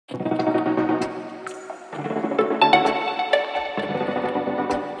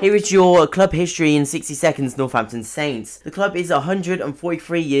Here is your club history in 60 seconds. Northampton Saints. The club is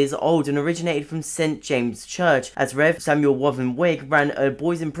 143 years old and originated from St James Church, as Rev Samuel Wathen Wigg ran a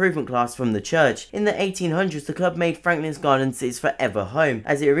boys improvement class from the church. In the 1800s, the club made Franklin's Gardens its forever home,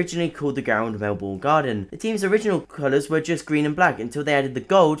 as it originally called the ground Melbourne Garden. The team's original colours were just green and black until they added the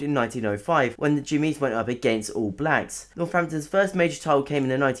gold in 1905, when the Jimmies went up against All Blacks. Northampton's first major title came in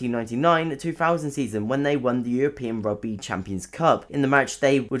the 1999-2000 season when they won the European Rugby Champions Cup. In the match,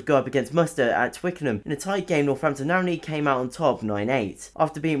 they would go up against Munster at Twickenham. In a tight game, Northampton narrowly came out on top 9-8.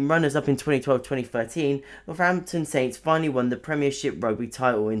 After being runners-up in 2012-2013, Northampton Saints finally won the Premiership Rugby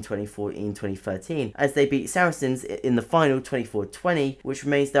title in 2014-2013, as they beat Saracens in the final 24-20, which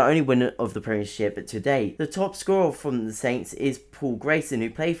remains their only winner of the Premiership to date. The top scorer from the Saints is Paul Grayson, who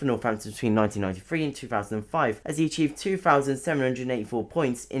played for Northampton between 1993 and 2005, as he achieved 2,784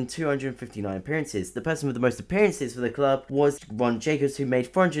 points in 259 appearances. The person with the most appearances for the club was Ron Jacobs, who made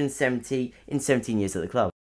 470 in 17 years at the club.